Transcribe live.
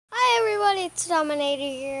everybody, it's Dominator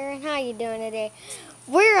here, and how you doing today?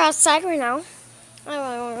 We're outside right now. I don't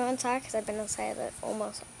want to go outside because I've been outside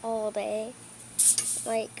almost all day.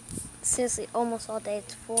 Like, seriously, almost all day.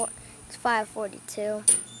 It's 5:42.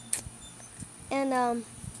 And,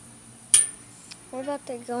 we're about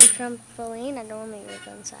to go on trampoline. I normally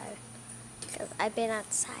go inside because I've been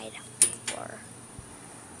outside for,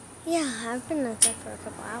 I've been outside for a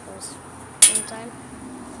couple hours inside.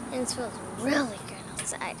 And it feels really good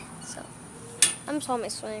outside. So, I'm just on my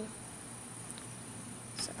swing.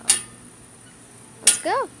 So, let's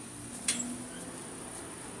go.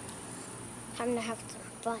 Time to have some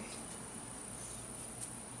fun.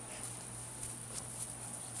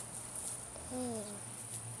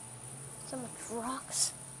 So much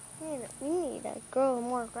rocks. We need to grow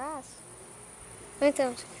more grass.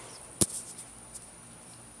 Okay,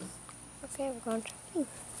 we're going to.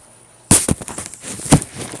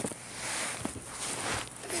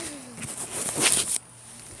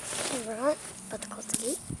 We're on, about to close the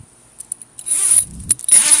gate.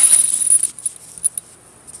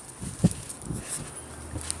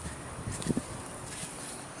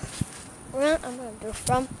 I'm going to do a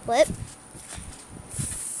front flip.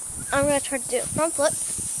 I'm going to try to do a front flip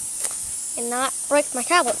and not break my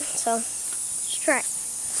tablet. So, let's try it.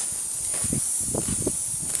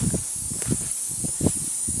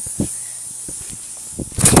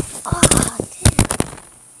 Oh,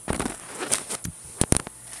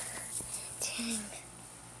 dang.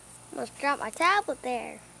 Almost dropped my tablet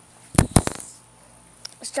there.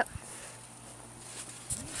 Let's jump.